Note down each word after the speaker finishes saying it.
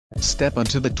Step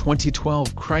onto the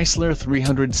 2012 Chrysler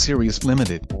 300 Series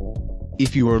Limited.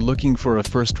 If you are looking for a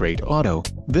first-rate auto,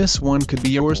 this one could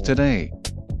be yours today.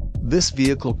 This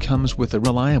vehicle comes with a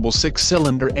reliable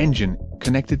 6-cylinder engine,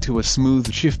 connected to a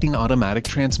smooth shifting automatic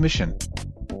transmission.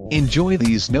 Enjoy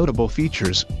these notable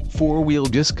features: 4-wheel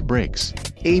disc brakes,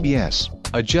 ABS,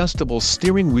 adjustable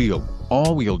steering wheel,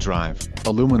 all-wheel drive,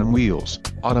 aluminum wheels,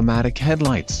 automatic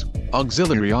headlights,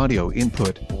 auxiliary audio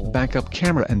input, backup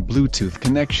camera and Bluetooth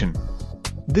connection.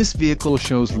 This vehicle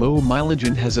shows low mileage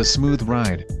and has a smooth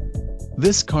ride.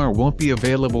 This car won't be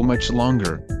available much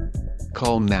longer.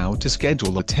 Call now to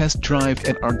schedule a test drive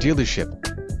at our dealership.